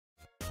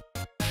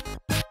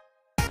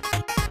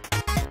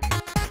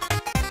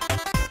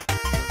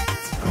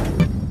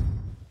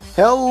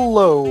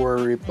Hello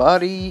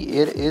everybody,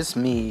 it is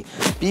me,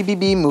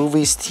 BBB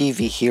Movies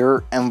TV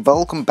here, and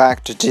welcome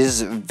back to this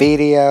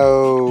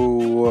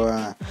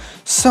video.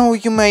 So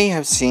you may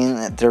have seen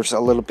that there's a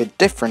little bit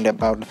different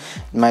about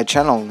my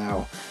channel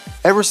now.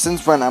 Ever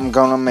since when I'm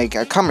gonna make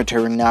a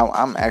commentary now,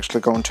 I'm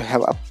actually going to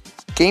have a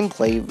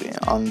gameplay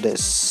on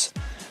this.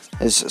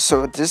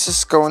 So this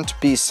is going to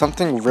be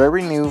something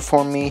very new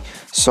for me,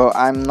 so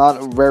I'm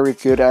not very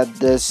good at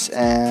this,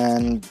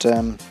 and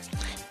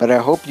but I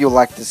hope you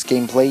like this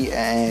gameplay.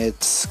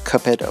 It's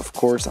Cuphead, of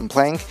course, I'm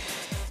playing.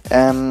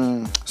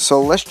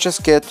 So let's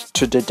just get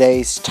to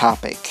today's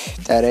topic,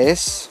 that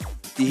is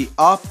the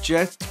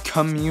object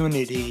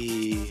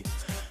community.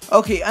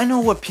 Okay, I know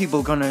what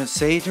people gonna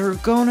say. They're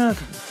gonna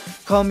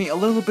call me a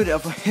little bit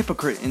of a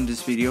hypocrite in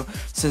this video,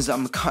 since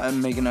I'm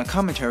making a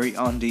commentary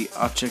on the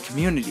object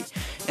community.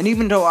 And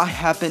even though I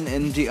have been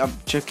in the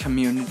object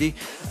community,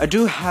 I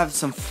do have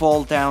some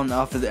fall down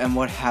of it and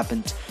what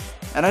happened.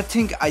 And I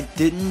think I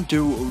didn't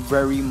do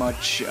very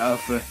much of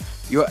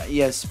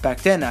yes,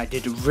 back then I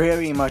did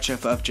very much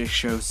of object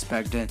shows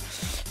back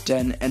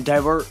then, and they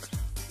were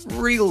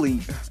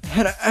really,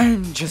 and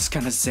I'm just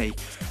gonna say,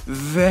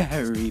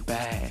 very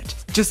bad.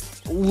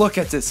 Just look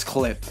at this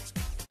clip.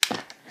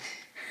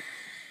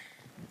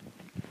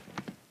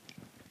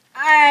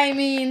 I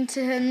mean,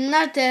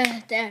 not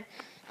that.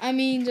 I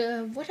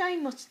mean, what I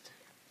must.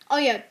 Oh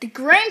yeah, the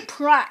grand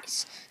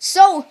prize.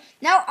 So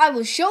now I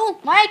will show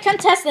my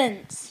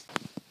contestants.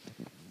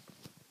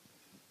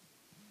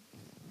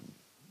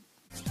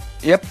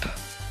 Yep,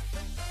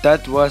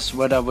 that was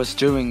what I was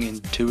doing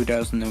in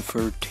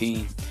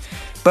 2013.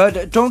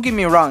 But don't get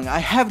me wrong, I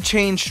have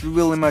changed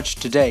really much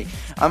today.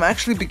 I'm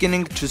actually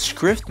beginning to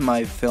script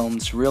my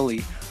films,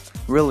 really.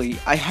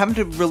 I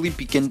haven't really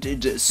begun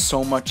it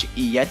so much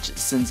yet,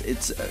 since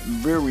it's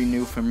very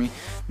new for me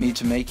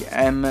to make.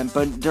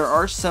 But there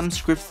are some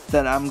scripts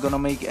that I'm gonna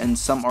make, and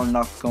some are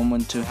not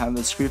going to have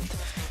a script.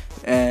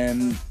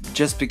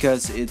 Just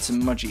because it's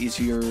much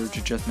easier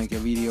to just make a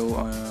video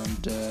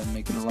and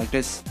make it like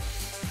this.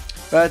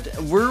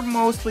 But we're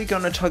mostly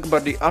gonna talk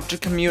about the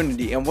object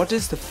community and what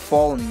is the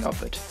falling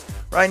of it.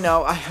 Right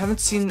now I haven't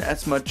seen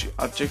as much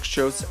object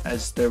shows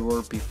as there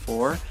were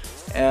before,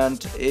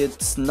 and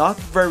it's not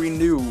very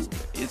new.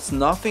 It's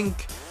nothing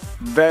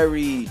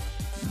very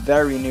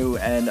new,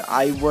 and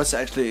I was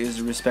actually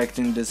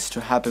expecting this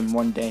to happen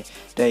one day.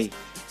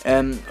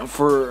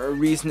 For a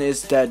reason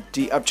is that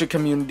the object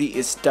community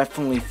is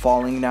definitely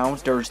falling now.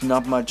 There's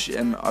not much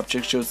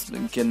object shows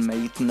getting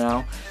made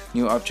now,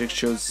 new object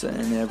shows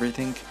and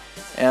everything,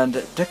 and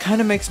that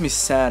kind of makes me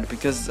sad,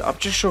 because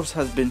object shows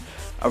has been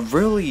a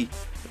really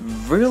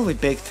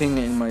big thing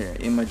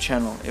in my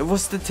channel. It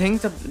was the thing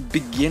that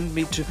began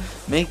me to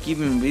make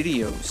even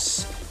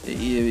videos.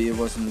 It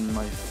wasn't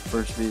my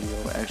first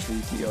video,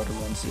 actually the other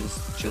ones is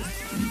just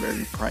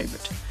very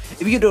private.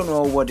 If you don't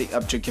know what the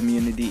object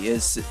community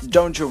is,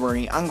 don't you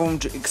worry, I'm going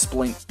to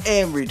explain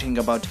everything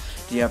about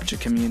the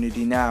object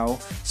community now,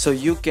 so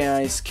you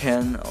guys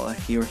can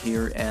hear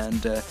here,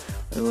 and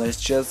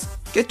let's just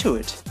get to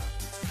it.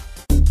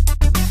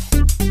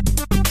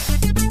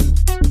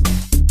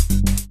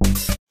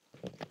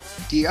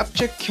 The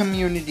object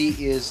community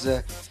is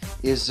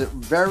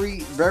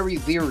very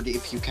weird,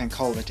 if you can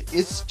call it.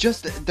 It's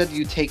just that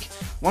you take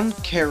one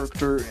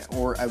character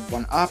or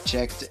one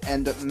object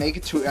and make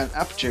it to an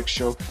object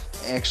show,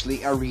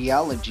 actually a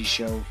reality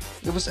show.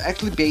 It was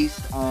actually based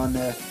on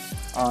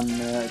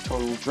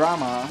total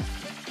drama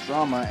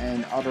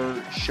and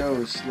other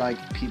shows, like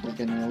people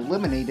getting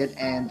eliminated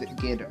and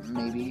get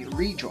maybe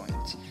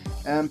rejoined.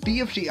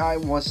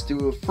 BFGI was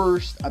the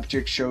first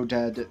object show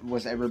that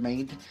was ever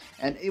made,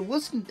 and it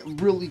wasn't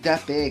really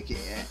that big.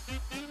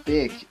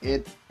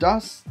 It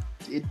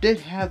did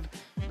have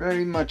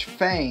very much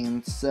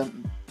fans,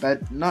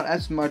 but not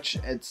as much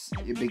as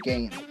it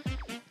began.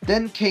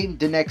 Then came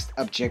the next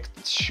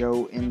object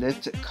show in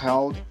it,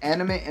 called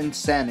Anime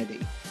Insanity,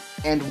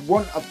 and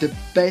one of the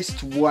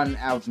best one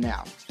out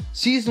now.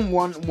 Season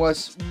 1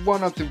 was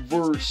one of the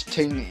worst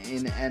thing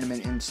in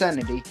Anime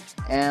Insanity,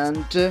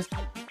 and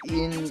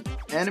in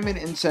Anime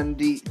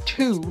Insanity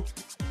 2,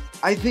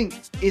 I think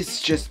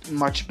it's just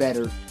much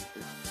better.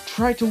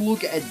 Try to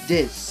look at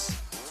this,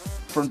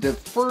 from the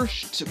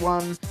first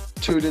one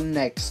to the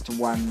next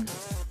one.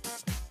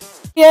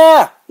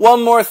 Yeah,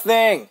 one more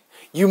thing.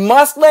 You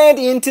must land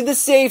into the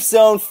safe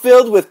zone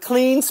filled with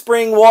clean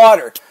spring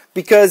water,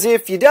 because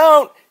if you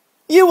don't,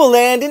 you will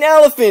land in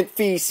elephant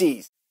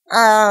feces.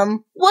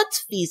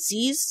 What's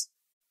feces?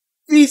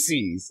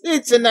 Feces.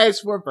 It's a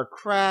nice word for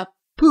crap,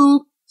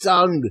 poop,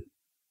 dung.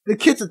 The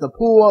kids at the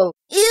pool.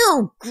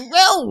 Ew,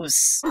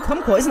 gross!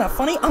 Kumquat, isn't that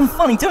funny? I'm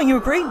funny, don't you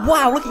agree?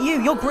 Wow, look at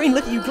you, you're green,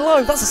 look at you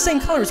glow. That's the same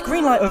colour as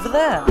green light over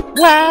there.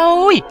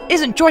 Wowee!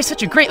 Isn't joy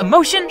such a great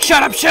emotion?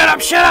 Shut up!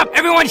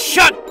 Everyone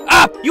shut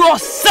up! You all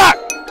suck!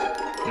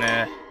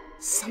 Nah.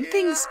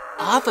 Something's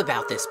off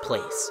about this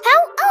place.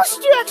 How else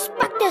do you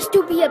expect us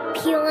to be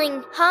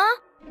appealing, huh?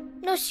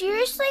 No,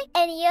 seriously?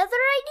 Any other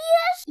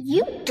ideas?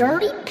 You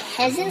dirty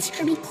peasants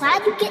should be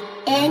glad you get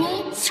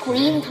any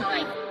screen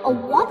time. A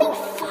whopping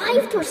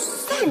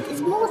 5%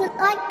 is more than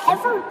I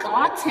ever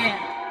gotten.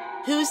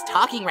 Who's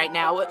talking right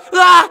now?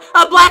 Ah!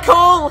 A black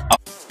hole!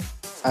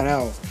 I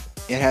know,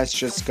 it has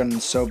just gotten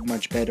so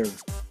much better.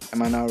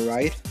 Am I not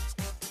right?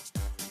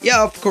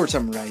 Yeah, of course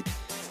I'm right.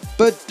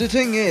 But the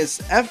thing is,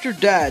 after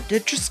that, there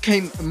just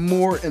came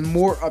more and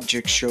more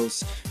object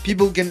shows.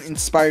 People getting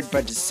inspired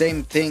by the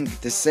same thing,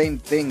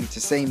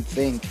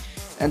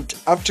 and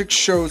object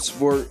shows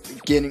were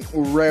getting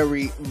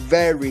very,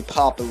 very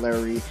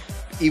popular,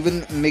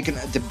 even making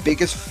the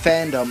biggest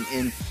fandom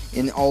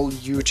in all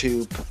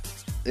YouTube,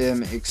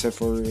 except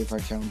for if I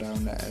count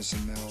down the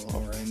SML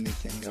or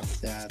anything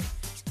of that.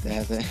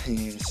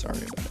 Sorry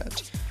about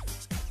that.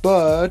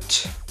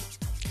 But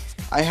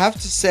I have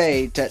to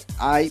say that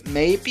I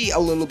may be a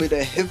little bit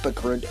a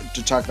hypocrite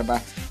to talk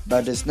about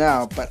this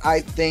now, but I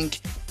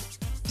think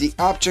the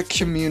object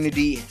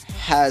community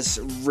has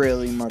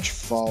really much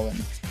fallen.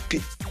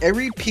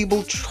 Every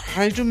people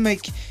try to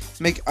make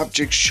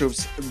object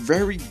shows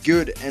very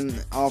good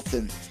and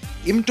often,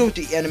 even though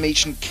the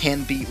animation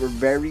can be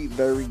very,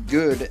 very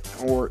good,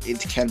 or it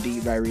can be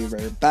very,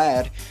 very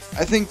bad.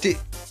 I think the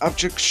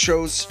object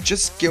shows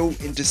just go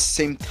in the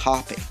same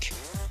topic.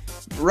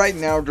 Right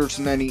now, there's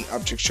many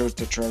object shows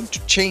that try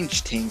to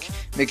change things,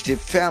 make the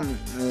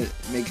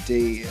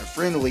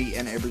friendly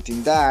and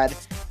everything that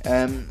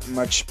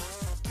much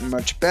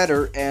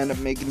better,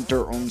 and making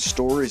their own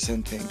stories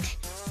and things.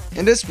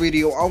 In this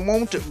video, I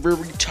won't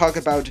really talk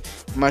about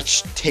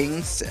much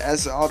things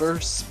as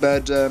others,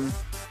 but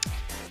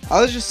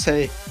I'll just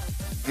say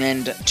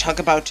and talk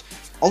about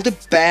all the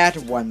bad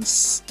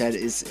ones that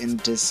is in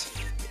this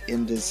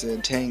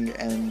thing,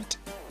 and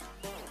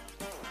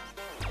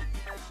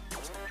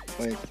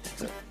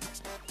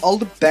all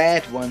the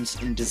bad ones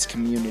in this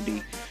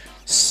community,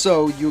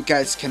 so you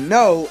guys can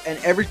know and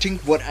everything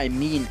what I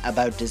mean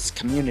about this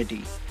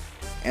community.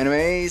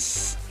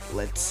 Anyways,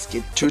 let's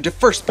get to the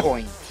first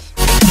point.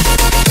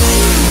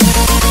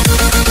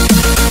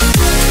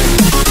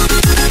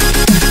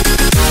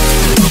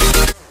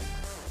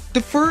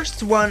 The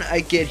first one I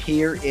get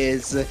here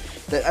is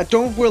that I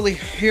don't really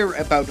hear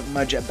about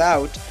much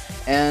about,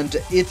 and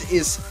it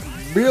is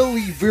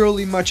really,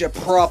 really much a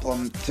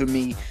problem to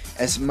me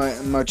as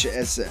much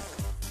as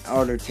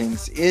other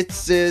things.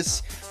 It's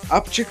this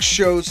object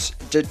shows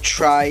that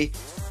try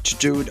to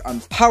do it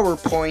on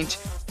PowerPoint,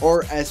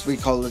 or as we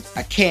call it,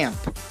 a camp.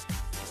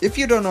 If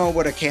you don't know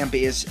what a camp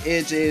is,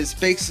 it is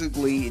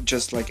basically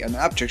just like an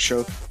object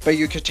show, but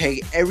you can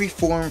take every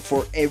form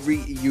for every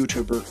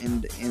YouTuber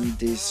in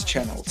these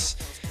channels.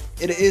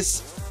 It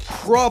is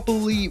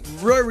probably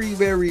very,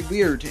 very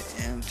weird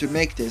to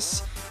make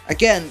this.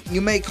 Again,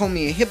 you may call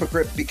me a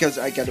hypocrite because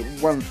I got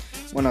one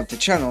of the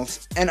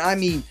channels, and I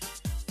mean,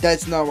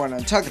 that's not what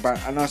I'm talking about.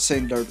 I'm not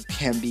saying there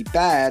can be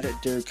bad,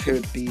 there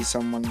could be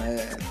someone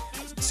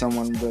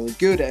really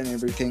good and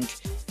everything,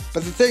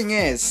 but the thing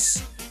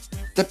is,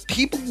 the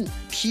people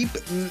keep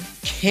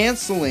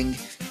canceling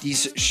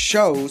these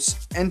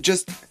shows and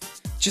just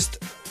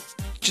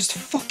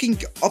fucking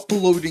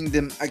uploading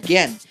them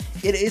again.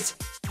 It is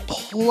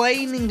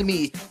plaining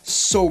me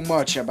so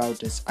much about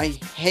this. I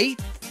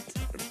hate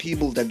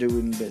people that are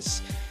doing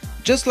this.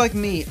 Just like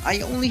me,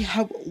 I only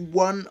have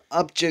one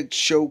object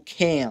show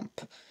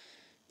camp.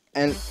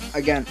 And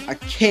again, a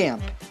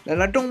camp that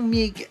I don't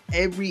make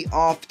every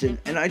often,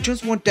 and I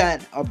just want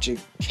that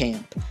object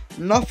camp.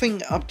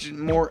 Nothing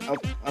more of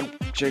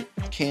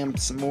object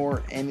camps,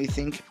 more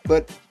anything,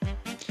 but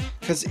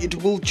because it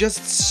will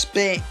just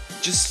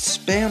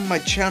spam my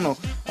channel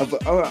of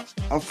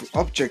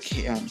object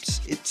camps.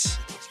 It's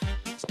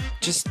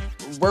just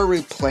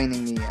very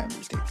plaining me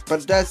everything.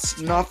 But that's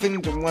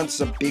nothing that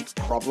was a big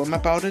problem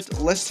about it.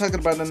 Let's talk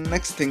about the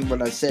next thing.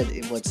 What I said,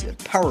 it was a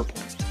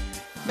PowerPoint.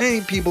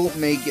 Many people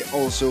make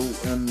also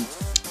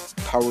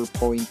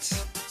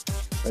PowerPoint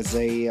as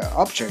a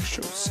object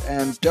shows,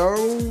 and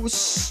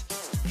those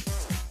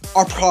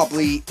are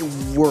probably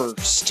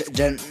worse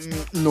than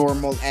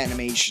normal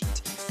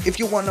animations. If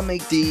you want to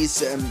make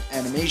these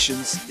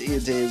animations,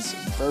 it is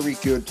very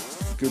good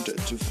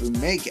to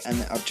make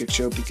an object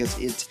show, because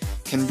it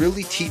can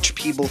really teach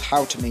people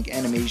how to make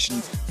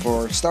animation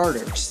for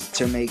starters,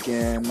 to make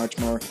it much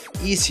more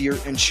easier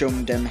and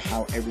showing them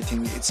how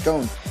everything is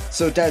going.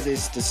 So that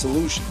is the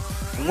solution.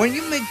 When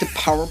you make the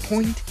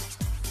PowerPoint,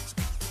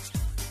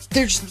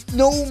 there's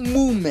no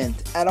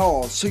movement at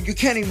all, so you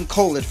can't even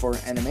call it for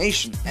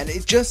animation, and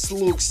it just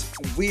looks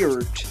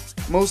weird.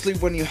 Mostly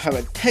when you have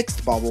a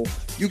text bubble,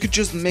 you could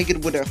just make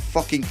it with a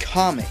fucking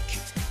comic.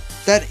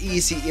 That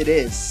easy it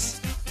is.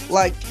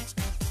 Like,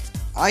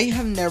 I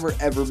have never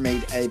ever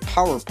made a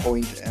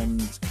PowerPoint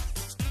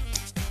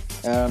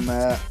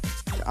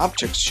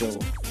object show.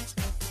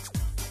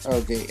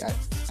 Okay, I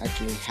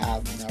actually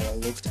have, now I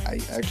looked. I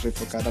actually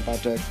forgot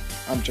about the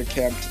object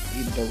camp,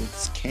 even though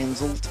it's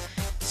cancelled.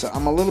 So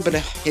I'm a little bit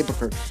of a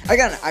hypocrite.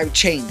 Again, I've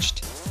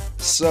changed.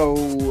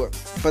 So,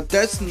 but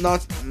that's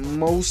not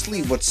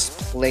mostly what's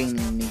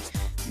playing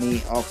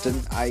me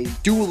often. I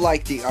do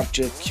like the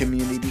object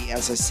community,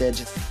 as I said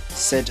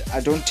said, I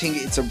don't think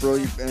it's a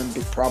really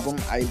big problem.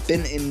 I've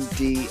been in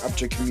the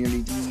object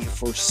community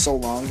for so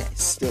long, I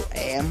still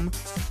am,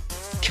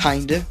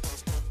 kinda.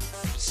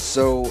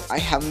 So I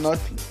have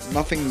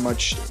nothing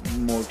much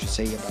more to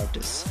say about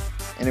this.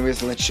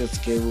 Anyways, let's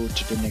just go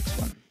to the next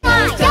one.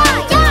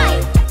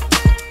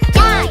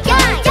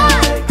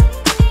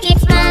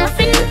 It's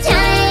muffin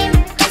time,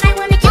 and I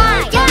wanna die.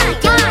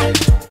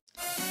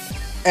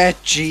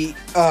 Edgy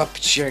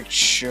object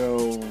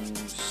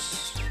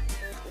shows.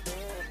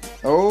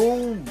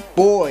 Oh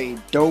boy,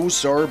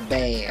 those are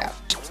bad.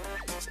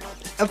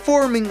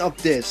 Informing of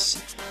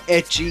this,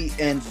 edgy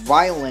and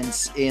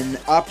violence in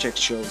object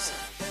shows.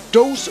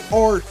 Those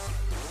are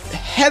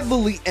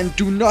heavily and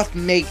do not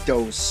make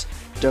those.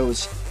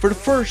 For the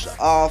first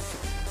off,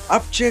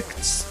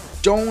 objects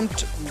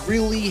don't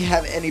really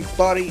have any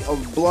body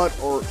of blood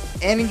or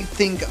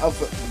anything of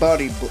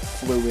body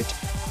fluid.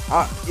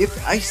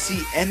 If I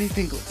see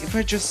anything, if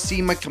I just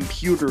see my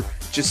computer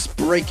just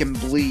break and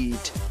bleed,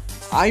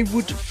 I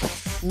would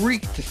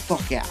freak the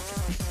fuck out,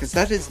 because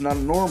that is not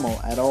normal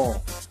at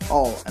all.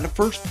 And the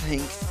first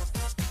thing,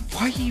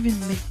 why even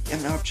make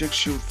an object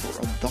show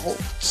for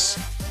adults?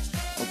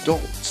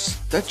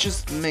 That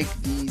just make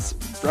these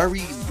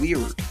very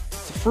weird.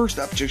 The first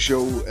object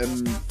show,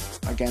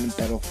 again,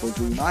 Battle for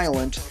Dream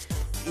Island,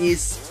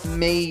 is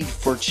made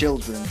for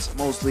children,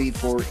 mostly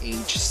for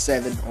age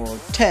 7 or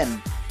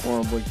 10,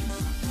 or what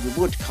you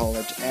would call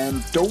it,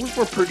 and those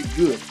were pretty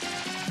good.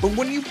 But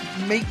when you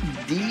make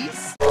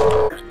these...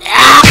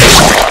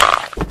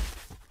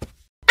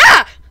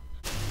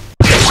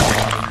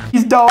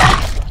 He's dog.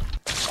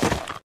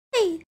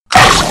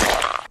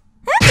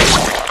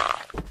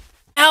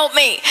 Help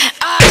me!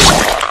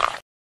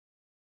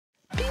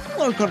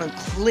 People are gonna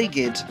click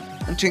it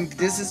and think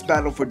this is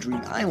Battle for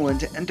Dream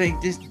Island, and they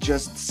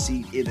just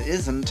see it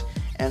isn't,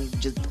 and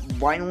just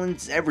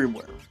violence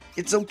everywhere.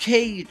 It's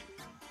okay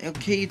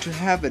to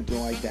have it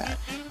like that.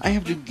 I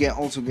have to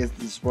also guess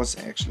this was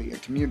actually a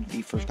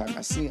community first time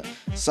I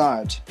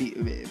saw it,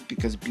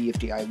 because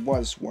BFDI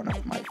was one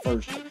of my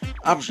first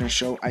option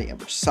show I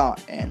ever saw,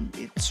 and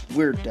it's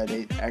weird that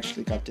it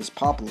actually got this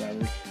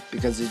popularity,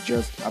 because it's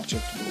just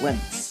object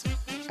limbs,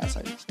 as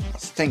I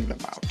was thinking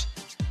about.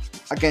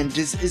 Again,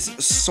 this is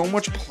so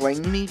much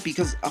playing me,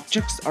 because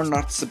objects are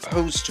not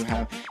supposed to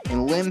have any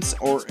limbs,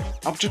 or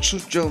objects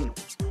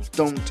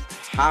don't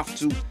have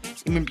to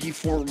even be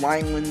for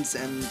violence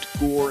and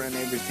gore and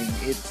everything.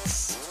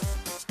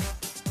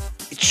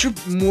 It should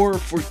be more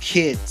for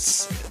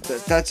kids.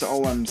 That's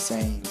all I'm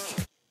saying.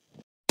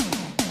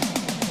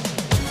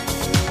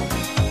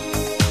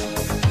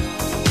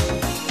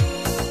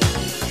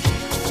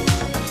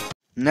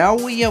 Now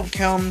we have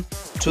come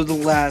to the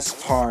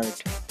last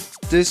part.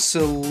 The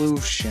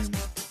solution.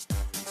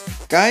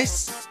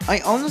 Guys, I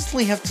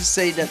honestly have to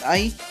say that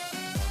I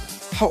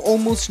have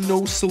almost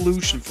no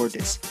solution for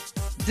this.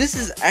 This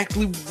is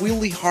actually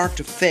really hard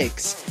to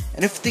fix,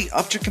 and if the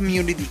object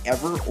community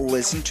ever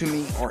listen to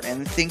me or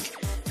anything,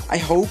 I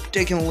hope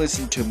they can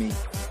listen to me.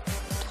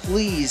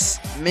 Please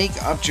make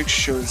object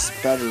shows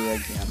better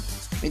again.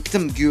 Make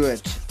them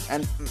good,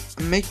 and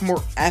make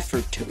more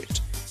effort to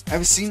it.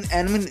 I've seen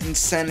Anime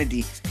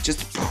Insanity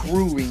just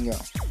proving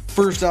up.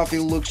 First off,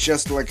 it looks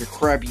just like a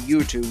crappy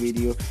YouTube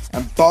video,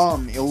 and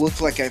bomb, it looks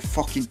like a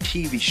fucking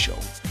TV show.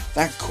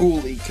 That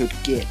cool it could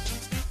get.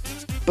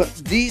 But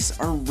these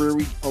are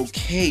very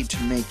okay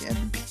to make at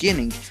the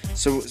beginning,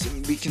 so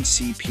we can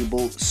see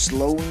people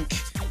slowing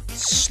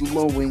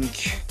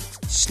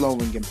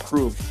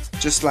improve,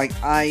 just like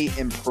I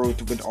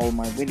improved with all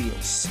my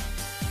videos.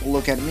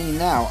 Look at me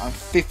now, I'm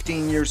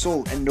 15 years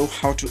old and know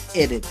how to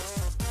edit.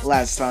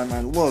 Last time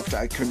I looked,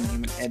 I couldn't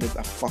even edit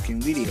a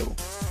fucking video.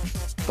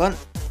 But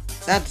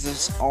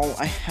that's all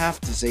I have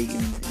to say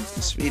in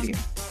this video.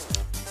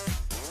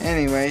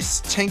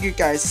 Anyways, thank you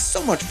guys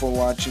so much for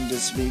watching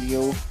this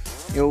video.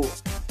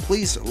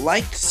 Please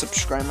like,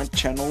 subscribe my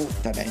channel,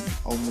 that I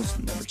almost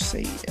never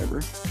say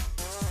ever.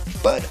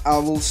 But I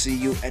will see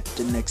you at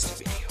the next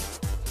video.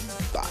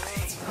 Bye.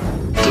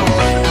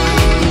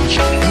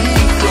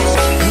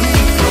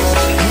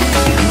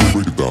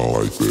 Break it down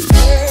like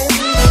this.